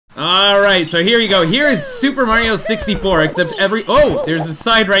Alright, so here you go. Here is Super Mario 64, except oh, there's a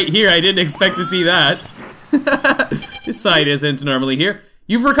side right here. I didn't expect to see that. This side isn't normally here.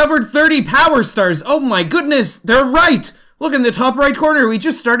 You've recovered 30 power stars. Oh my goodness, they're right. Look in the top right corner, we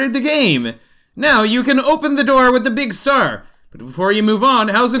just started the game. Now you can open the door with the big star. But before you move on,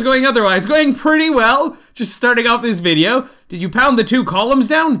 how's it going otherwise? Going pretty well. Just starting off this video. Did you pound the 2 columns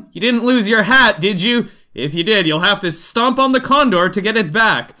down? You didn't lose your hat, did you? If you did, you'll have to stomp on the condor to get it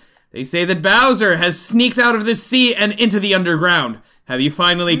back. They say that Bowser has sneaked out of the sea and into the underground. Have you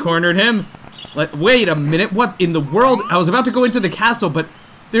finally cornered him? Wait a minute, what in the world? I was about to go into the castle, but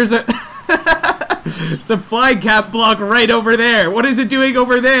there's a... it's a fly cap block right over there. What is it doing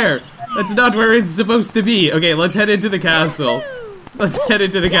over there? That's not where it's supposed to be. Okay, let's head into the castle. Let's head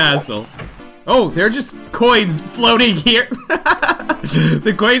into the castle. Oh, they're just coins floating here.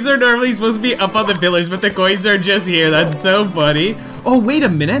 The coins are normally supposed to be up on the pillars, but the coins are just here. That's so funny. Oh, wait a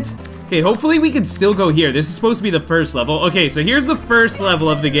minute. Okay, hopefully we can still go here. This is supposed to be the first level. Okay, so here's the first level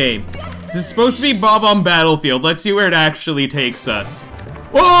of the game. This is supposed to be Bob-omb Battlefield. Let's see where it actually takes us.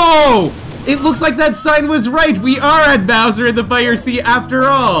 Whoa! It looks like that sign was right. We are at Bowser in the Fire Sea after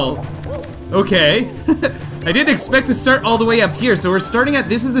all. Okay. I didn't expect to start all the way up here, so we're starting at,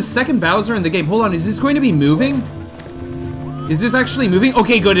 this is the second Bowser in the game. Hold on, is this going to be moving? Is this actually moving?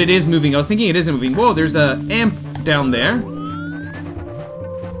 Okay, good, it is moving. I was thinking it isn't moving. Whoa, there's a amp down there.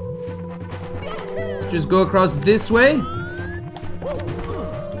 Let's just go across this way.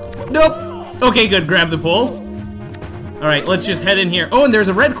 Nope. Okay, good, grab the pole. Alright, let's just head in here. Oh, and there's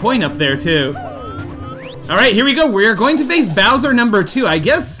a red coin up there, too. Alright, here we go. We are going to face Bowser number 2, I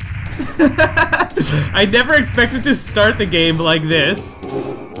guess. I never expected to start the game like this.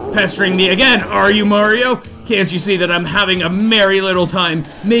 Pestering me again, are you, Mario? Can't you see that I'm having a merry little time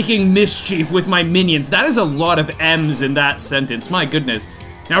making mischief with my minions? That is a lot of M's in that sentence, my goodness.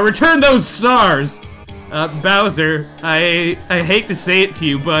 Now return those stars! Bowser, I hate to say it to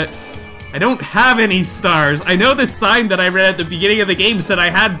you, but I don't have any stars. I know the sign that I read at the beginning of the game said I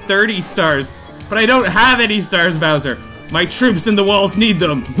had 30 stars, but I don't have any stars, Bowser. My troops in the walls need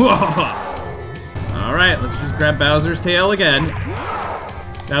them. Alright, let's just grab Bowser's tail again.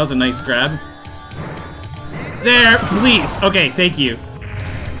 That was a nice grab. There, please. Okay, thank you.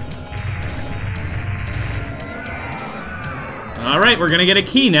 Alright, we're gonna get a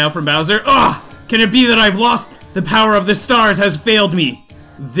key now from Bowser. Ugh! Can it be that I've lost? The power of the stars has failed me.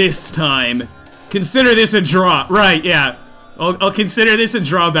 This time. Consider this a draw. Right, yeah. I'll consider this a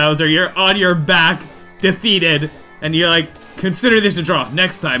draw, Bowser. You're on your back, defeated. And you're like, consider this a draw.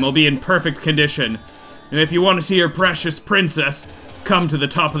 Next time, I'll be in perfect condition. And if you want to see your precious princess, come to the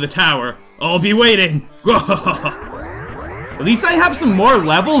top of the tower. I'll be waiting. At least I have some more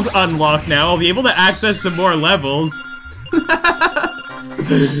levels unlocked now. I'll be able to access some more levels.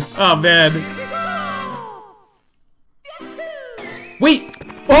 Oh, man. Wait.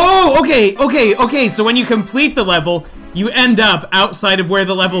 Oh, okay. So when you complete the level, you end up outside of where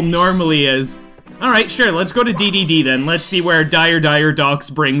the level normally is. Alright, sure, let's go to DDD then. Let's see where Dire Docks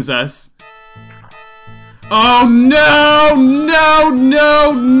brings us. Oh no!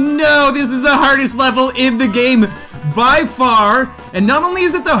 This is the hardest level in the game by far. And not only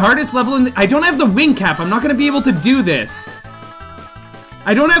is it the hardest level in the— I don't have the wing cap. I'm not gonna be able to do this.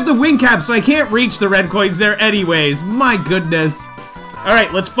 I don't have the wing cap, so I can't reach the red coins there anyways. My goodness.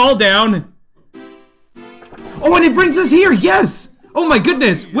 Alright, let's fall down. Oh, and it brings us here, yes! Oh my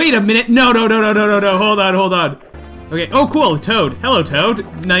goodness! Wait a minute! No! Hold on. Okay, oh cool, Toad. Hello,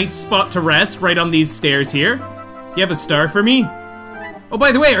 Toad. Nice spot to rest right on these stairs here. Do you have a star for me? Oh,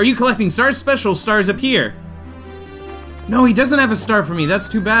 by the way, are you collecting stars? Special stars appear. No, he doesn't have a star for me. That's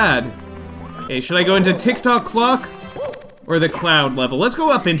too bad. Okay, should I go into TikTok Clock? Or the cloud level? Let's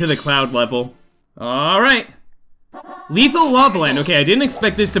go up into the cloud level. Alright. Lethal Lava Land. Okay, I didn't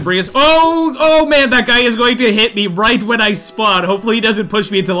expect this to bring us— Oh man, that guy is going to hit me right when I spawn. Hopefully he doesn't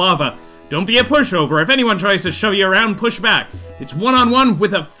push me into lava. Don't be a pushover. If anyone tries to shove you around, push back. It's one-on-one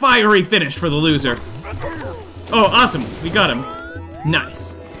with a fiery finish for the loser. Oh, awesome. We got him.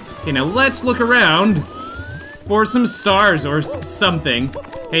 Nice. Okay, now let's look around for some stars or something.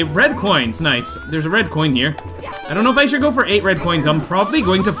 Okay, red coins. Nice. There's a red coin here. I don't know if I should go for 8 red coins. I'm probably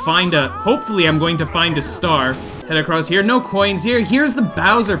going to find a— hopefully I'm going to find a star. Head across here. No coins here. Here's the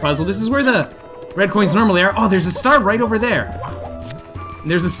Bowser puzzle. This is where the red coins normally are. Oh, there's a star right over there. And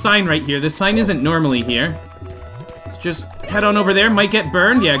there's a sign right here. This sign isn't normally here. Let's just head on over there. Might get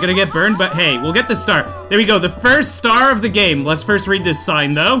burned. Yeah, gonna get burned, but hey, we'll get the star. There we go. The first star of the game. Let's first read this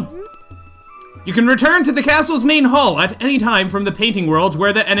sign, though. You can return to the castle's main hall at any time from the painting worlds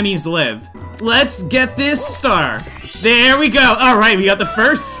where the enemies live. Let's get this star. There we go. All right, we got the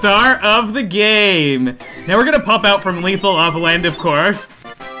first star of the game. Now we're gonna pop out from Lethal Lava Land, of course.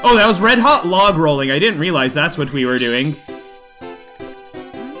 Oh, that was red hot log rolling. I didn't realize that's what we were doing.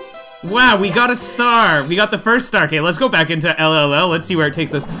 Wow, we got a star. We got the first star. Okay, let's go back into LLL. Let's see where it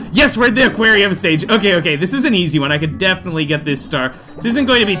takes us. Yes, we're in the aquarium stage. Okay, this is an easy one. I could definitely get this star. This isn't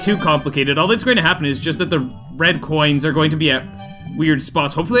going to be too complicated. All that's going to happen is just that the red coins are going to be at weird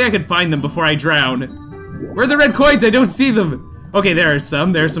spots. Hopefully I can find them before I drown. Where are the red coins? I don't see them. Okay, there are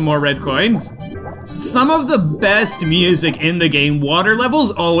some. There are some more red coins. Some of the best music in the game. Water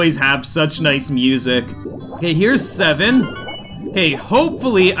levels always have such nice music. Okay, here's 7. Okay,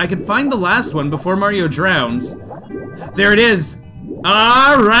 hopefully I can find the last one before Mario drowns. There it is.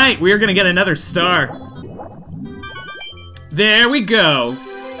 All right, we are gonna get another star. There we go.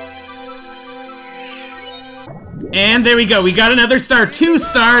 And there we go. We got another star. 2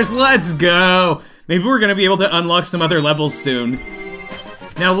 stars. Let's go. Maybe we're gonna be able to unlock some other levels soon.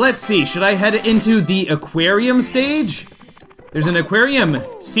 Now let's see, should I head into the aquarium stage? There's an aquarium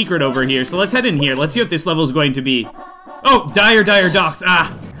secret over here, so let's head in here. Let's see what this level is going to be. Oh, dire docks,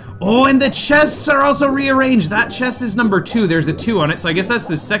 ah. Oh, and the chests are also rearranged. That chest is number 2, there's a 2 on it, so I guess that's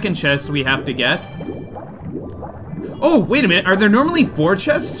the second chest we have to get. Oh, wait a minute, are there normally 4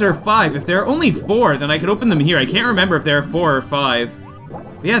 chests or 5? If there are only 4, then I could open them here. I can't remember if there are 4 or 5.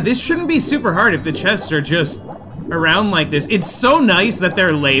 Yeah, this shouldn't be super hard if the chests are just around like this. It's so nice that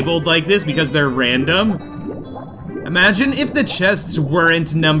they're labeled like this because they're random. Imagine if the chests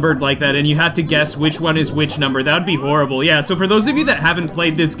weren't numbered like that and you had to guess which one is which number. That would be horrible. Yeah, so for those of you that haven't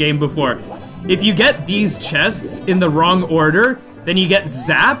played this game before, if you get these chests in the wrong order, then you get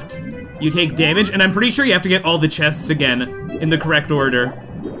zapped, you take damage, and I'm pretty sure you have to get all the chests again in the correct order.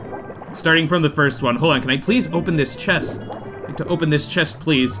 Starting from the first one. Hold on, can I please open this chest? To open this chest,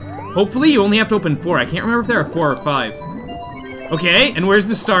 please. Hopefully you only have to open 4. I can't remember if there are 4 or 5. Okay, and where's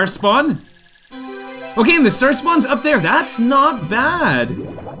the star spawn? Okay, and the star spawn's up there. That's not bad.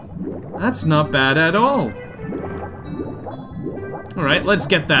 That's not bad at all. Alright, let's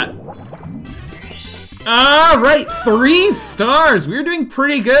get that. Alright, 3 stars. We're doing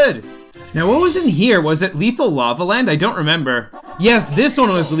pretty good. Now, what was in here? Was it Lethal Lava Land? I don't remember. Yes, this one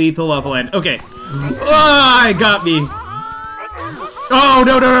was Lethal Lava Land. Okay. Ah, it got me. Oh,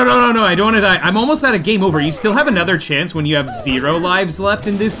 no, I don't want to die. I'm almost at a game over. You still have another chance when you have 0 lives left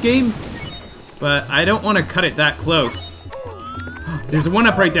in this game. But I don't want to cut it that close. There's a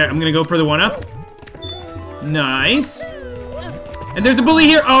 1-up right there. I'm going to go for the 1-up. Nice. And there's a bully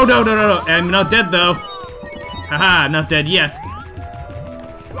here. Oh, no. I'm not dead, though. Haha, not dead yet.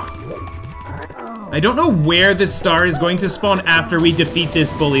 I don't know where the star is going to spawn after we defeat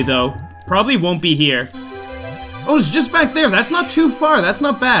this bully, though. Probably won't be here. Oh, it's just back there. That's not too far. That's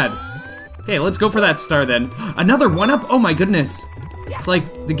not bad. Okay, let's go for that star then. Another 1-up? Oh my goodness. It's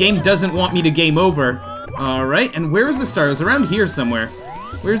like the game doesn't want me to game over. Alright, and where is the star? It was around here somewhere.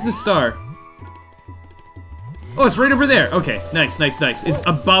 Where's the star? Oh, it's right over there. Okay, nice. It's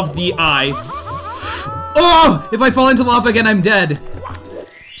above the eye. Oh! If I fall into lava again, I'm dead.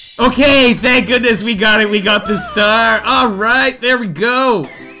 Okay, thank goodness we got it. We got the star. Alright, there we go.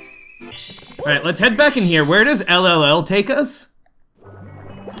 Alright, let's head back in here. Where does LLL take us?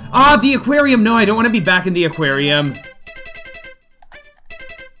 Ah, the aquarium. No, I don't want to be back in the aquarium.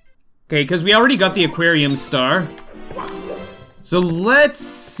 Okay, because we already got the aquarium star. So let's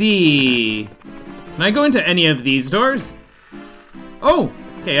see. Can I go into any of these doors? Oh,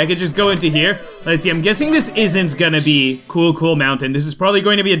 okay, I could just go into here. Let's see, I'm guessing this isn't gonna be Cool Mountain. This is probably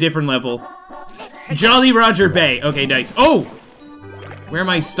going to be a different level. Jolly Roger Bay. Okay, nice. Oh! Where am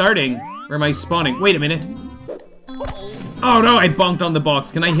I starting? Where am I spawning? Wait a minute. Oh no, I bonked on the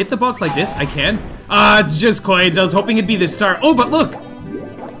box. Can I hit the box like this? I can. Ah, it's just coins. I was hoping it'd be the star. Oh, but look!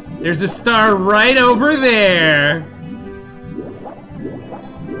 There's a star right over there.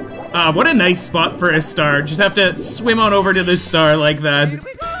 Ah, what a nice spot for a star. Just have to swim on over to this star like that.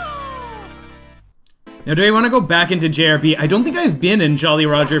 Now, do I want to go back into JRB? I don't think I've been in Jolly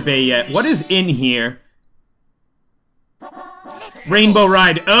Roger Bay yet. What is in here? Rainbow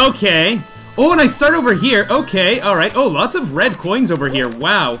Ride, okay. Oh, and I start over here, okay, alright. Oh, lots of red coins over here,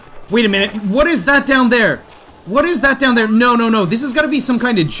 wow. Wait a minute, what is that down there? What is that down there? No, this has got to be some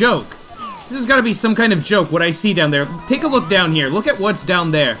kind of joke. This has got to be some kind of joke, what I see down there. Take a look down here, look at what's down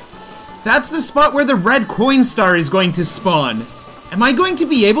there. That's the spot where the red coin star is going to spawn. Am I going to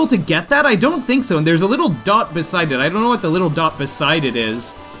be able to get that? I don't think so, and there's a little dot beside it. I don't know what the little dot beside it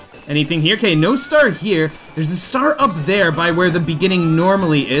is. Anything here? Okay, no star here. There's a star up there by where the beginning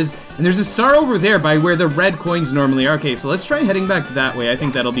normally is, and there's a star over there by where the red coins normally are. Okay, so let's try heading back that way. I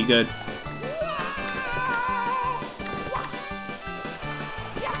think that'll be good.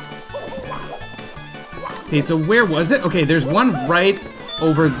 Okay, so where was it? Okay, there's one right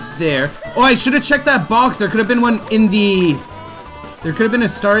over there. Oh, I should have checked that box. There could have been one in the... There could have been a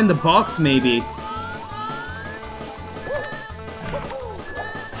star in the box, maybe.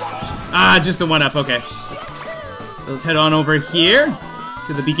 Ah, just a 1-up, okay. Let's head on over here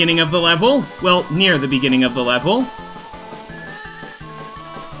to the beginning of the level. Well, near the beginning of the level.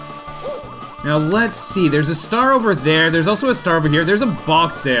 Now, let's see. There's a star over there. There's also a star over here. There's a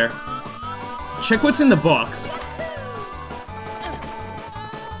box there. Check what's in the box.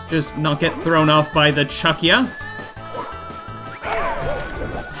 Just not get thrown off by the Chuckya.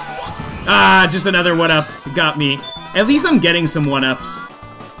 Ah, just another 1-up. Got me. At least I'm getting some 1-ups.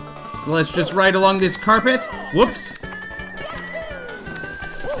 So let's just ride along this carpet. Whoops.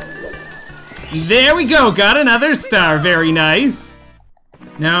 There we go. Got another star. Very nice.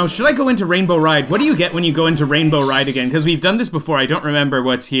 Now, should I go into Rainbow Ride? What do you get when you go into Rainbow Ride again? Because we've done this before. I don't remember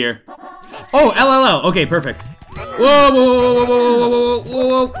what's here. Oh, LLL. Okay, perfect. Whoa, whoa, whoa, whoa, whoa,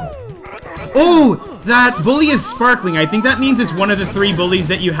 whoa, whoa. Oh, that bully is sparkling. I think that means it's one of the 3 bullies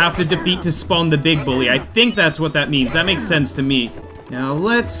that you have to defeat to spawn the big bully. I think that's what that means. That makes sense to me. Now,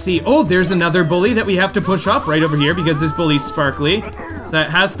 let's see. Oh, there's another bully that we have to push off right over here because this bully's sparkly. So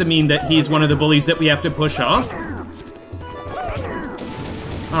that has to mean that he's one of the bullies that we have to push off.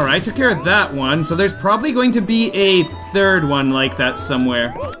 Alright, took care of that one. So there's probably going to be a 3rd one like that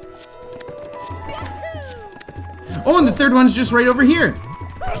somewhere. Oh, and the 3rd one's just right over here.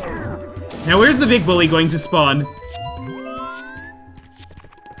 Now, where's the big bully going to spawn?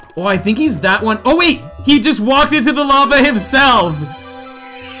 Oh, I think he's that one. Oh, wait! He just walked into the lava himself!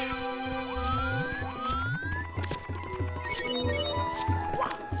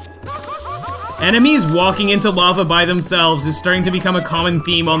 Enemies walking into lava by themselves is starting to become a common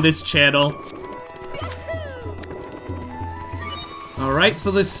theme on this channel. Alright, so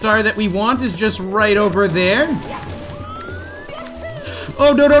the star that we want is just right over there.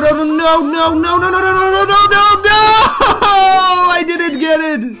 Oh, no, no, no, no, no, no, no, no, no, no, no, no, no, no! I didn't get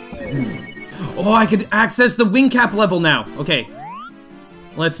it! Oh, I could access the wing cap level now. Okay.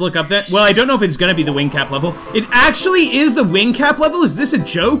 Let's look up that. Well, I don't know if it's gonna be the wing cap level. It actually is the wing cap level? Is this a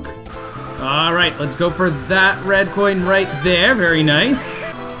joke? Alright, let's go for that red coin right there. Very nice.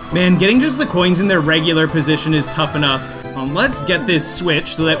 Man, getting just the coins in their regular position is tough enough. Let's get this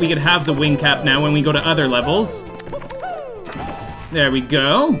switch so that we can have the wing cap now when we go to other levels. There we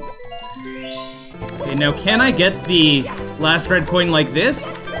go. Okay, now can I get the last red coin like this?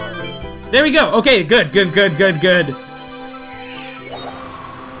 There we go. Okay, good, good, good, good, good.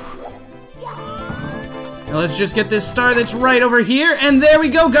 Now let's just get this star that's right over here, and there we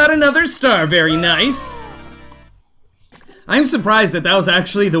go, got another star. Very nice. I'm surprised that that was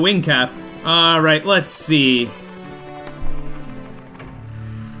actually the wing cap. Alright, let's see.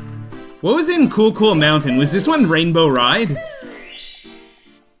 What was in Cool Cool Mountain? Was this one Rainbow Ride?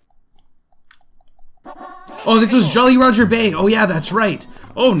 Oh, this was Jolly Roger Bay. Oh yeah, that's right.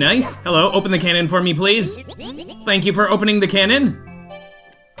 Oh, nice. Hello, open the cannon for me, please. Thank you for opening the cannon.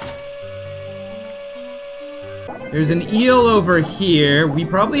 There's an eel over here. We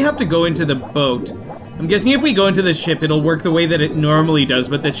probably have to go into the boat. I'm guessing if we go into the ship, it'll work the way that it normally does,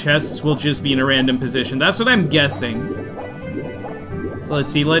 but the chests will just be in a random position. That's what I'm guessing. So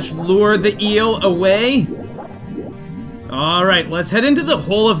let's see, let's lure the eel away. Alright, let's head into the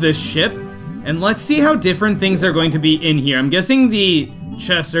hull of this ship, and let's see how different things are going to be in here. I'm guessing the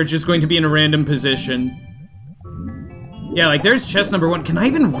chests are just going to be in a random position. Yeah, like there's chest number 1. Can I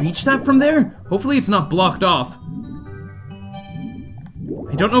even reach that from there? Hopefully it's not blocked off.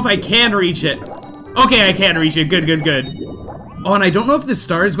 I don't know if I can reach it. Okay, I can reach it. Good, good, good. Oh, and I don't know if the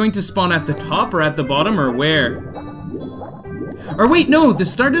star is going to spawn at the top or at the bottom or where. Or wait, no, the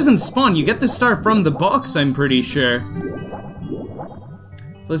star doesn't spawn. You get the star from the box, I'm pretty sure.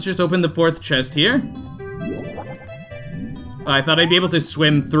 So let's just open the 4th chest here. Oh, I thought I'd be able to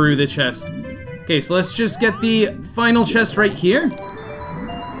swim through the chest. Okay, so let's just get the final chest right here.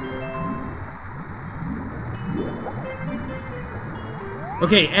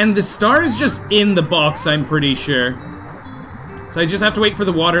 Okay, and the star is just in the box, I'm pretty sure. So I just have to wait for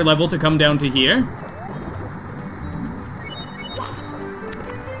the water level to come down to here.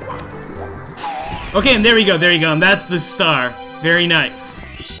 Okay, and there we go, and that's the star. Very nice.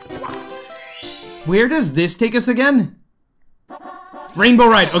 Where does this take us again? Rainbow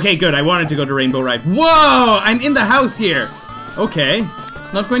Ride. Okay, good. I wanted to go to Rainbow Ride. Whoa! I'm in the house here. Okay.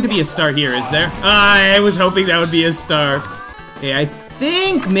 It's not going to be a star here, is there? I was hoping that would be a star. Okay, I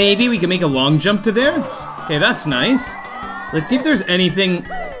think maybe we can make a long jump to there. Okay, that's nice. Let's see if there's anything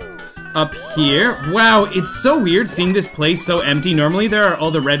up here. Wow, it's so weird seeing this place so empty. Normally there are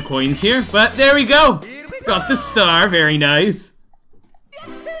all the red coins here, but there we go. Got the star, very nice.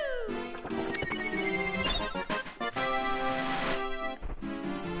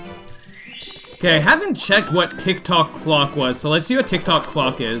 Okay, I haven't checked what TikTok clock was, so let's see what TikTok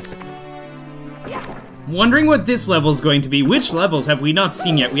clock is. Wondering what this level is going to be. Which levels have we not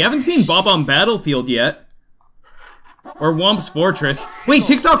seen yet? We haven't seen Bob-omb Battlefield yet. Or Womp's Fortress. Wait,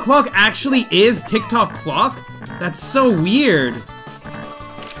 TikTok clock actually is TikTok clock? That's so weird.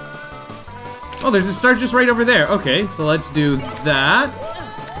 Oh, there's a star just right over there. Okay, so let's do that.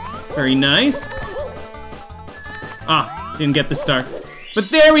 Very nice. Ah, didn't get the star. But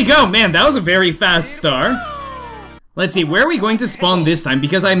there we go! Man, that was a very fast star. Let's see, where are we going to spawn this time?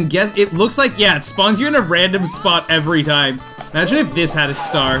 Because it looks like, yeah, it spawns you in a random spot every time. Imagine if this had a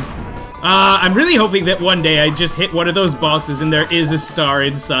star. I'm really hoping that one day I just hit one of those boxes and there is a star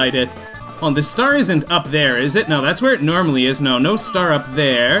inside it. Oh, the star isn't up there, is it? No, that's where it normally is. No, no star up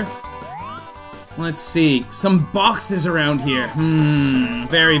there. Let's see, some boxes around here.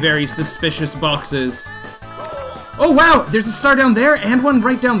 Very, very suspicious boxes. Oh wow, there's a star down there and one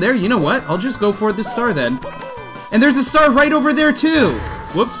right down there. You know what? I'll just go for the star then. And there's a star right over there too.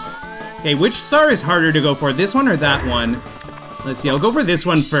 Whoops. Okay, which star is harder to go for? This one or that one? Let's see, I'll go for this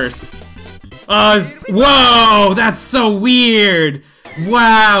one first. Whoa, that's so weird.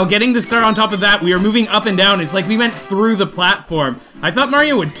 Wow, getting the star on top of that, we are moving up and down. It's like we went through the platform. I thought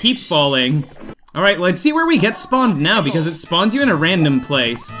Mario would keep falling. Alright, let's see where we get spawned now, because it spawns you in a random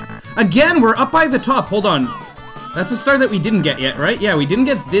place. Again, we're up by the top. Hold on. That's a star that we didn't get yet, right? Yeah, we didn't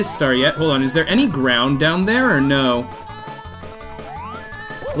get this star yet. Hold on, is there any ground down there or no?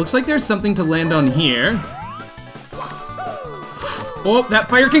 Looks like there's something to land on here. Oh, that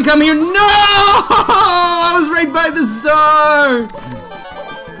fire can come here. No! I was right by the star!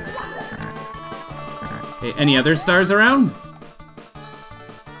 Okay, any other stars around?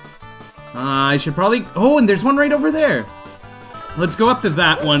 I should probably... Oh, and there's one right over there. Let's go up to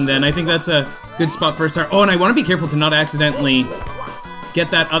that one then. I think that's a good spot for a star. Oh, and I want to be careful to not accidentally get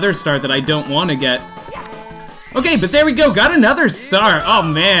that other star that I don't want to get. Okay, but there we go. Got another star. Oh,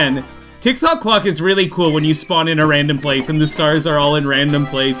 man. TikTok clock is really cool when you spawn in a random place and the stars are all in random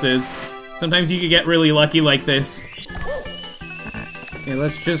places. Sometimes you can get really lucky like this. Okay,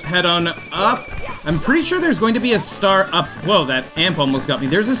 let's just head on up. I'm pretty sure there's going to be a star up. Whoa, that amp almost got me.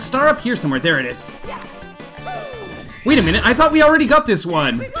 There's a star up here somewhere. There it is. Wait a minute, I thought we already got this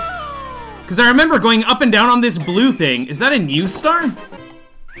one. Because I remember going up and down on this blue thing. Is that a new star?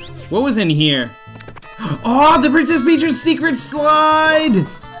 What was in here? Oh, the Princess Peach's secret slide!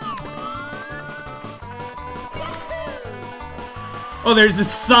 Oh, there's a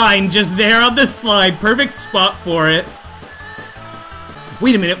sign just there on the slide. Perfect spot for it.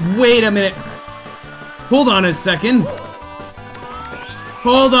 Wait a minute, wait a minute. Hold on a second.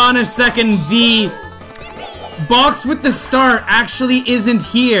 Hold on a second, the box with the star actually isn't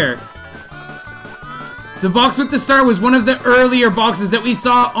here. The box with the star was one of the earlier boxes that we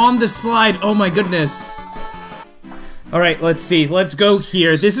saw on the slide. Oh my goodness. Alright, let's see. Let's go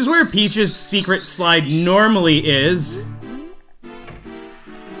here. This is where Peach's secret slide normally is.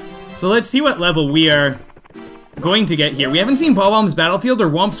 So let's see what level we are going to get here. We haven't seen Bob-omb's Battlefield or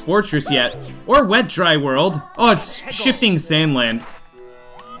Womp's Fortress yet. Or Wet Dry World. Oh, it's Shifting Sandland.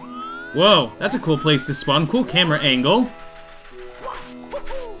 Whoa, that's a cool place to spawn. Cool camera angle.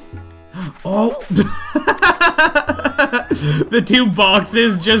 Oh. The two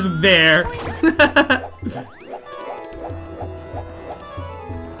boxes just there.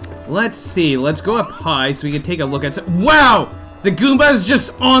 Let's see. Let's go up high so we can take a look at some. Wow! The Goomba is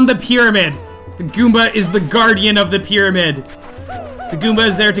just on the pyramid. The Goomba is the guardian of the pyramid. The Goomba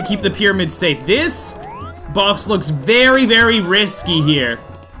is there to keep the pyramid safe. This box looks very, very risky here.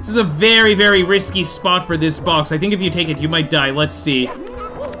 This is a very, very risky spot for this box. I think if you take it, you might die. Let's see.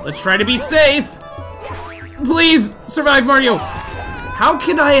 Let's try to be safe. Please, survive, Mario. How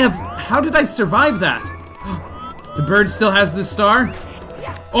did I survive that? The bird still has the star.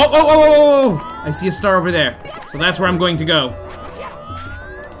 Oh, I see a star over there. So that's where I'm going to go.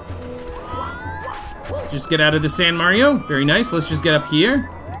 Just get out of the sand, Mario. Very nice. Let's just get up here.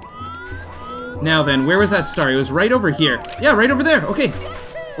 Now then, where was that star? It was right over here. Yeah, right over there. Okay.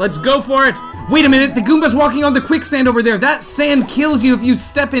 Let's go for it. Wait a minute. The Goomba's walking on the quicksand over there. That sand kills you if you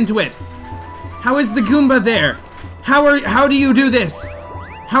step into it. How is the Goomba there? How do you do this?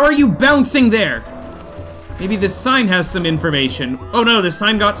 How are you bouncing there? Maybe this sign has some information. Oh no, the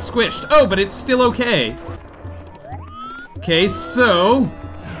sign got squished. Oh, but it's still okay. Okay, so...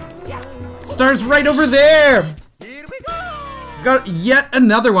 Star's right over there! Got yet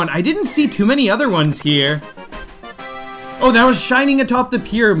another one. I didn't see too many other ones here. Oh, that was shining atop the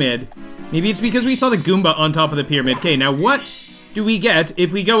pyramid. Maybe it's because we saw the Goomba on top of the pyramid. Okay, now what do we get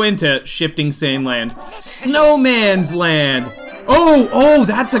if we go into Shifting Sand Land? Snowman's Land! Oh,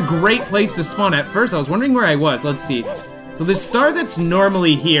 that's a great place to spawn. At first, I was wondering where I was. Let's see. So the star that's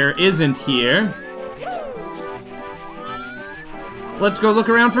normally here isn't here. Let's go look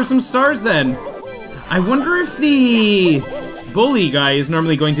around for some stars then. I wonder if the bully guy is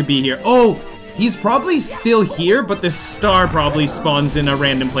normally going to be here. Oh, he's probably still here, but the star probably spawns in a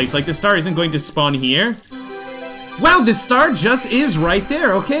random place. Like, the star isn't going to spawn here. Wow, the star just is right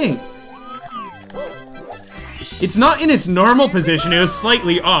there. Okay. It's not in its normal position. It was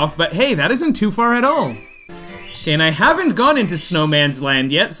slightly off, but hey, that isn't too far at all. Okay, and I haven't gone into Snowman's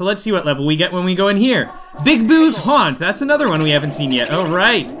Land yet, so let's see what level we get when we go in here. Big Boo's Haunt. That's another one we haven't seen yet. All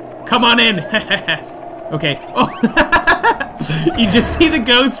right. Come on in. Okay. Oh. You just see the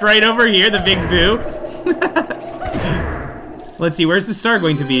ghost right over here, the Big Boo. Let's see, where's the star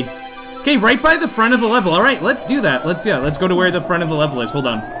going to be? Okay, right by the front of the level. All right, let's do that. Let's go to where the front of the level is. Hold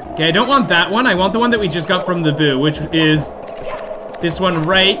on. Okay, I don't want that one. I want the one that we just got from the Boo, which is this one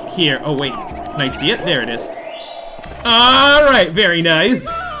right here. Oh, wait. Can I see it? There it is. All right, very nice.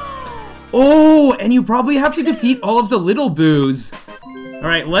 Oh, and you probably have to defeat all of the little Boos. All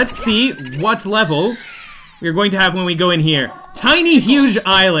right, let's see what level we're going to have when we go in here. Tiny Huge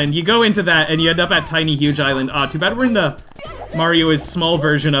Island. You go into that and you end up at Tiny Huge Island. Ah, too bad we're in the Mario is small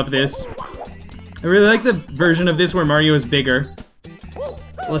version of this. I really like the version of this where Mario is bigger.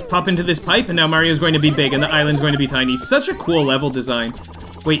 So let's pop into this pipe, and now Mario's going to be big, and the island's going to be tiny. Such a cool level design.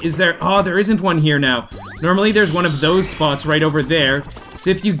 Wait, is there... Oh, there isn't one here now. Normally, there's one of those spots right over there. So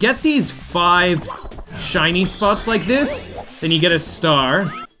if you get these 5 shiny spots like this, then you get a star.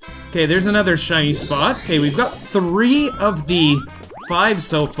 Okay, there's another shiny spot. Okay, we've got 3 of the 5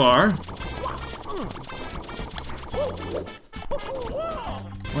 so far.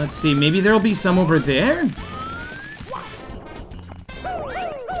 Let's see, maybe there'll be some over there?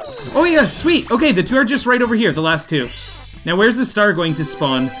 Oh yeah, sweet! Okay, the 2 are just right over here, the last 2. Now where's the star going to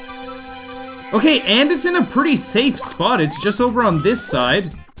spawn? Okay, and it's in a pretty safe spot. It's just over on this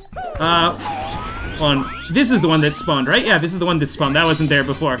side. This is the one that spawned, right? Yeah, this is the one that spawned. That wasn't there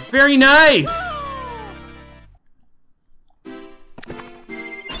before. Very nice!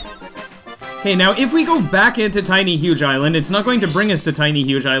 Okay, now if we go back into Tiny Huge Island, it's not going to bring us to Tiny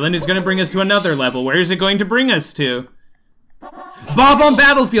Huge Island. It's going to bring us to another level. Where is it going to bring us to? Bob-omb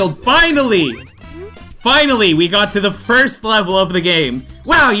Battlefield, finally! Finally, we got to the first level of the game.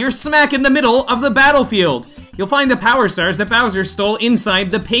 Wow, you're smack in the middle of the battlefield. You'll find the power stars that Bowser stole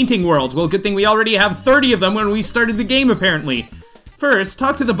inside the painting worlds. Well, good thing we already have 30 of them when we started the game, apparently. First,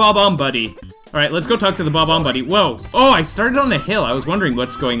 talk to the Bob-omb buddy. Alright, let's go talk to the Bob-omb buddy. Whoa. Oh, I started on a hill. I was wondering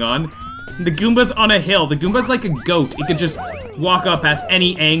what's going on. The Goomba's on a hill. The Goomba's like a goat. It could just walk up at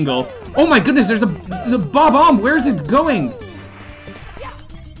any angle. Oh my goodness, there's the Bob-omb. Where is it going?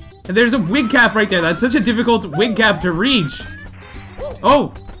 And there's a wig cap right there. That's such a difficult wig cap to reach.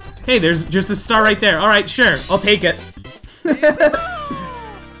 Oh, hey, there's just a star right there. All right, sure, I'll take it.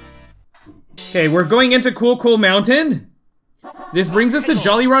 Okay, we're going into Cool Mountain. This brings us to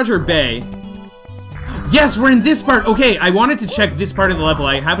Jolly Roger Bay. Yes, we're in this part. Okay, I wanted to check this part of the level.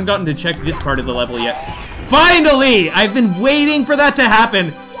 I haven't gotten to check this part of the level yet. Finally! I've been waiting for that to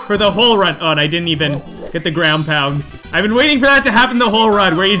happen for the whole run. Oh, and I didn't even get the ground pound. I've been waiting for that to happen the whole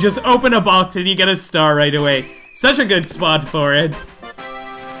run, where you just open a box and you get a star right away. Such a good spot for it.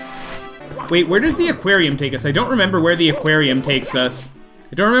 Wait, where does the aquarium take us? I don't remember where the aquarium takes us.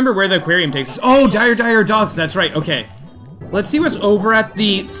 I don't remember where the aquarium takes us. Oh, Dire Docks, that's right, okay. Let's see what's over at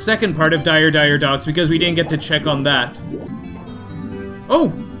the second part of Dire Docks, because we didn't get to check on that.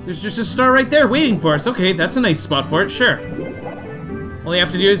 Oh, there's just a star right there waiting for us. Okay, that's a nice spot for it, sure. All you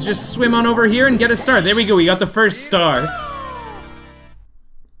have to do is just swim on over here and get a star. There we go, we got the first star.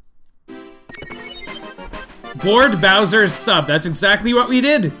 Board Bowser's sub, that's exactly what we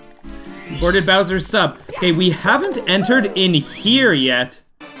did. Boarded Bowser's sub. Okay, we haven't entered in here yet.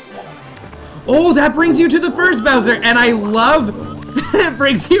 Oh, that brings you to the first Bowser, and I love it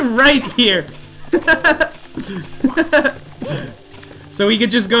brings you right here. So we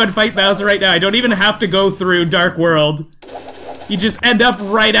could just go and fight Bowser right now. I don't even have to go through Dark World. You just end up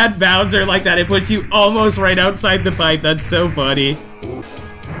right at Bowser like that. It puts you almost right outside the pipe. That's so funny.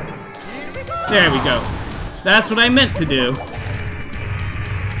 There we go. That's what I meant to do.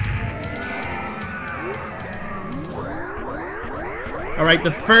 Alright,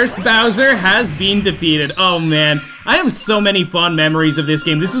 the first Bowser has been defeated. Oh man, I have so many fond memories of this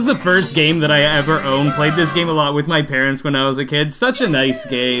game. This was the first game that I ever owned. Played this game a lot with my parents when I was a kid. Such a nice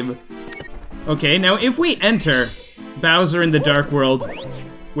game. Okay, now if we enter Bowser in the Dark World,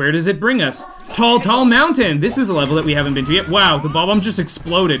 Where does it bring us? Tall Mountain! This is a level that we haven't been to yet. Wow, the Bob-omb just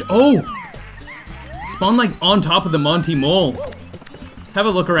exploded. Oh! Spawned like on top of the Monty Mole. Let's have a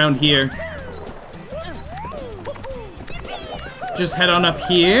look around here. Let's just head on up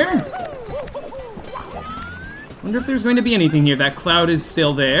here. Wonder if there's going to be anything here. That cloud is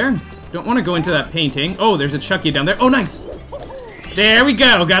still there. Don't want to go into that painting. Oh, there's a Chucky down there. Oh, nice! There we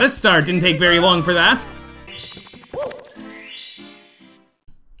go! Got a start. Didn't take very long for that.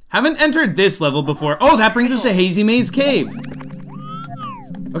 Haven't entered this level before. Oh, that brings us to Hazy Maze Cave.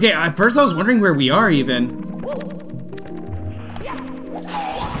 Okay, at first I was wondering where we are even.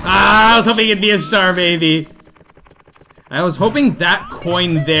 Ah, I was hoping it'd be a star, baby. I was hoping that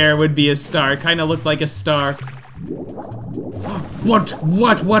coin there would be a star. It kind of looked like a star. What?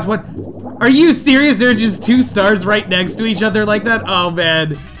 Are you serious? There are just two stars right next to each other like that? Oh,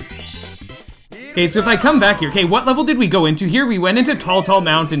 man. Okay, so if I come back here, okay, what level did we go into here? We went into Tall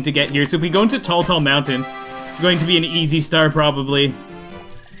Mountain to get here, so if we go into Tall Mountain, it's going to be an easy star, probably.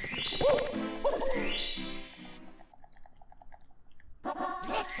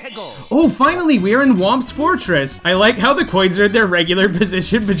 Oh, finally, we are in Womp's Fortress. I like how the coins are in their regular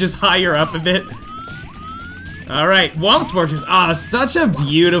position, but just higher up a bit. Alright, Womp's Fortress. Ah, such a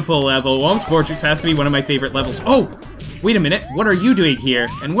beautiful level. Womp's Fortress has to be one of my favorite levels. Oh! Wait a minute, what are you doing here?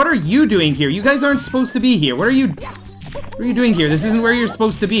 And what are you doing here? You guys aren't supposed to be here. What are you doing here? This isn't where you're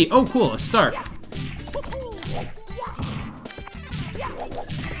supposed to be. Oh, cool, a star.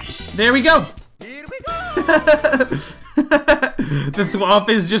 There we go. The Thwomp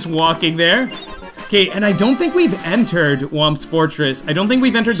is just walking there. Okay, and I don't think we've entered Womp's Fortress. I don't think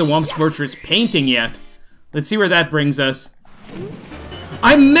we've entered the Womp's Fortress painting yet. Let's see where that brings us.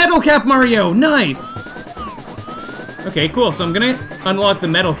 I'm Metal Cap Mario! Nice! Okay, cool. So I'm gonna unlock the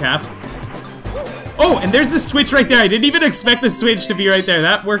metal cap. Oh, and there's the switch right there. I didn't even expect the switch to be right there.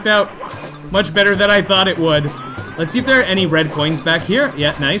 That worked out much better than I thought it would. Let's see if there are any red coins back here.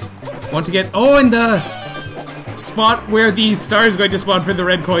 Yeah, nice. Want to get... Oh, and the spot where the star is going to spawn for the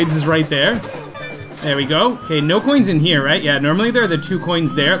red coins is right there. There we go. Okay, no coins in here, right? Yeah, normally there are the 2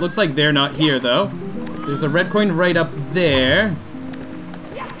 coins there. It looks like they're not here, though. There's a red coin right up there.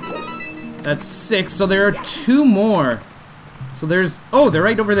 That's 6, so there are 2 more. So there's... Oh, they're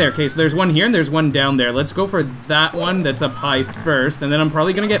right over there. Okay, so there's one here and there's one down there. Let's go for that one that's up high first, and then I'm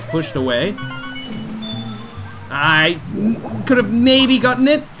probably gonna get pushed away. I could have maybe gotten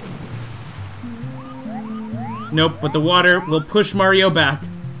it. Nope, but the water will push Mario back.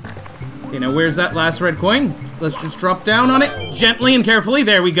 Okay, now where's that last red coin? Let's just drop down on it gently and carefully.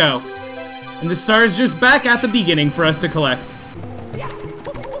 There we go. And the star is just back at the beginning for us to collect.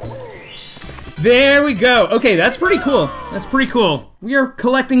 There we go. Okay, that's pretty cool. That's pretty cool. We are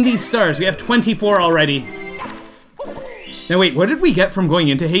collecting these stars. We have 24 already. Now wait, what did we get from going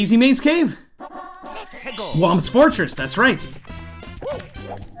into Hazy Maze Cave? Womp's Fortress, that's right.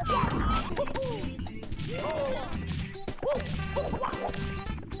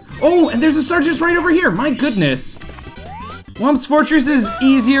 Oh, and there's a star just right over here. My goodness. Womp's Fortress is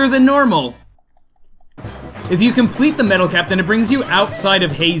easier than normal. If you complete the metal cap, then it brings you outside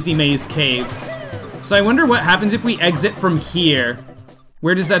of Hazy Maze Cave. So I wonder what happens if we exit from here.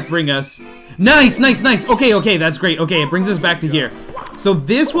 Where does that bring us? Nice, nice, nice. Okay, okay, that's great. Okay, it brings us back to here. So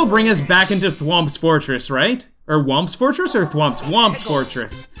this will bring us back into Thwomp's Fortress, right? Or Womp's Fortress or Thwomp's? Womp's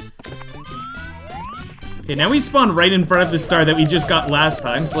Fortress. Okay, now we spawn right in front of the star that we just got last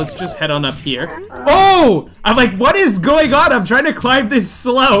time, so let's just head on up here. Oh! I'm like, what is going on? I'm trying to climb this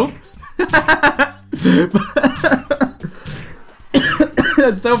slope.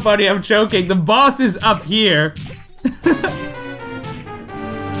 That's so funny, I'm choking. The boss is up here.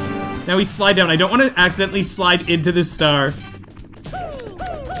 Now we slide down. I don't want to accidentally slide into the star.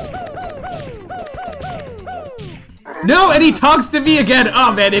 No, and he talks to me again.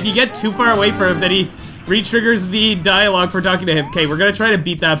 Oh man, if you get too far away from him, then he re-triggers the dialogue for talking to him. Okay, we're gonna try to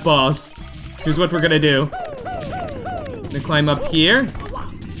beat that boss. Here's what we're gonna do. Gonna climb up here.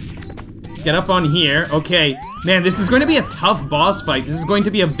 Get up on here. Okay. Man, this is going to be a tough boss fight. This is going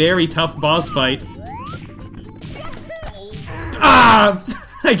to be a very tough boss fight. Ah!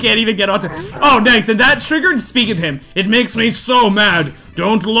 I can't even get onto... Oh, nice. And that triggered speaking to him. It makes me so mad.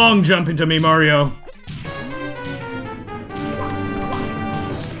 Don't long jump into me, Mario.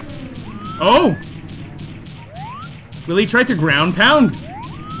 Oh! Will he try to ground pound?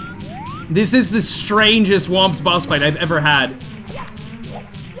 This is the strangest Womp's boss fight I've ever had.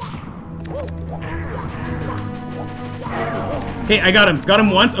 Okay, I got him. Got him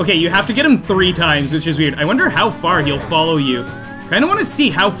once. Okay, you have to get him 3 times, which is weird. I wonder how far he'll follow you. Kinda wanna see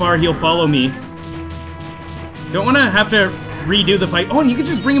how far he'll follow me. Don't wanna have to redo the fight. Oh, and you can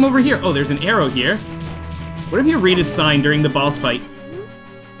just bring him over here. Oh, there's an arrow here. What if you read his sign during the boss fight?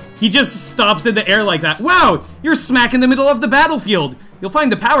 He just stops in the air like that. Wow, you're smack in the middle of the battlefield. You'll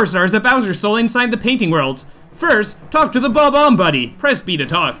find the power stars that Bowser stole inside the painting worlds. First, talk to the Bob-omb buddy. Press B to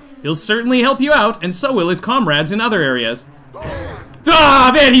talk. He'll certainly help you out, and so will his comrades in other areas.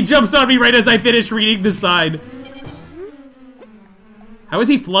 Ah, man, he jumps on me right as I finish reading the sign. How is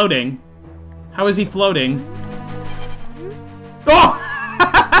he floating? How is he floating? Oh!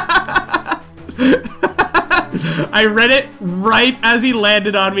 I read it right as he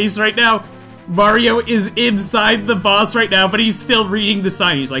landed on me, so right now, Mario is inside the boss right now, but he's still reading the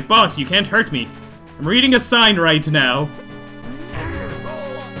sign. He's like, boss, you can't hurt me. I'm reading a sign right now.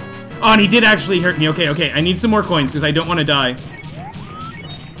 Oh, and he did actually hurt me. Okay, okay, I need some more coins because I don't want to die.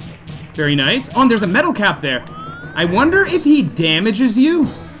 Very nice. Oh, and there's a metal cap there. I wonder if he damages you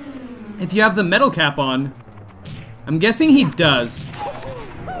if you have the metal cap on. I'm guessing he does.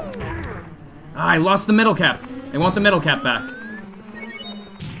 Ah, I lost the metal cap. I want the metal cap back.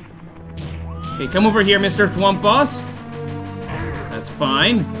 Okay, come over here, Mr. Thwomp Boss. That's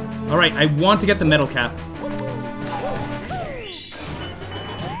fine. Alright, I want to get the metal cap.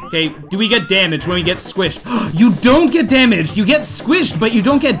 Okay, do we get damaged when we get squished? You don't get damaged! You get squished, but you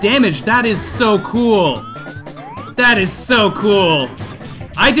don't get damaged. That is so cool. That is so cool.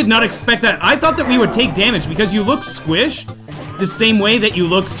 I did not expect that. I thought that we would take damage because you look squished the same way that you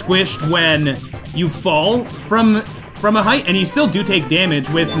look squished when you fall from a height, and you still do take damage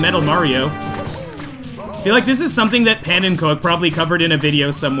with Metal Mario. I feel like this is something that Pan and Cook probably covered in a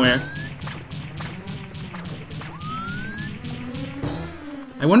video somewhere.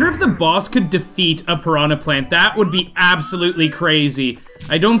 I wonder if the boss could defeat a piranha plant. That would be absolutely crazy.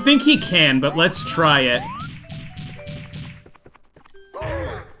 I don't think he can, but let's try it.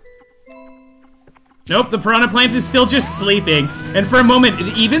 Nope, the piranha plant is still just sleeping. And for a moment, it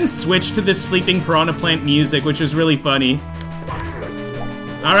even switched to the sleeping piranha plant music, which is really funny.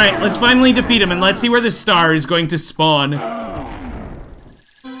 Alright, let's finally defeat him, and let's see where the star is going to spawn.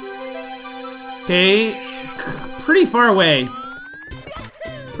 Okay, pretty far away.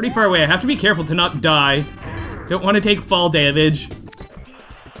 Pretty far away. I have to be careful to not die. Don't want to take fall damage.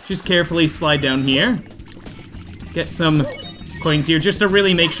 Just carefully slide down here. Get some coins here, just to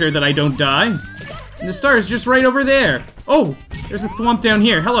really make sure that I don't die. And the star is just right over there. Oh, there's a thwomp down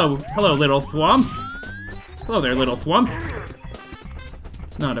here. Hello, hello, little thwomp. Hello there, little thwomp.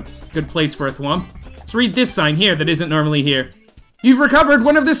 It's not a good place for a thwomp. Let's read this sign here that isn't normally here. You've recovered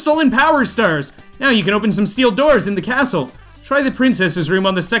one of the stolen power stars. Now you can open some sealed doors in the castle. Try the princess's room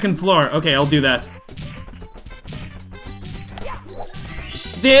on the 2nd floor. Okay, I'll do that.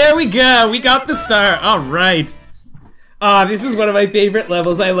 There we go. We got the star. All right. Ah, this is one of my favorite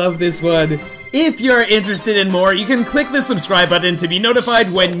levels. I love this one. If you're interested in more, you can click the subscribe button to be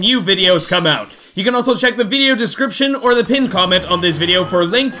notified when new videos come out. You can also check the video description or the pinned comment on this video for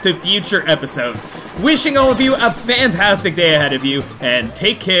links to future episodes. Wishing all of you a fantastic day ahead of you, and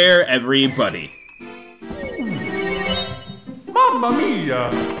take care, everybody. Mamma mia!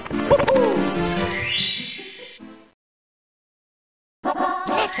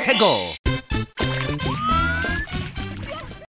 Let's go!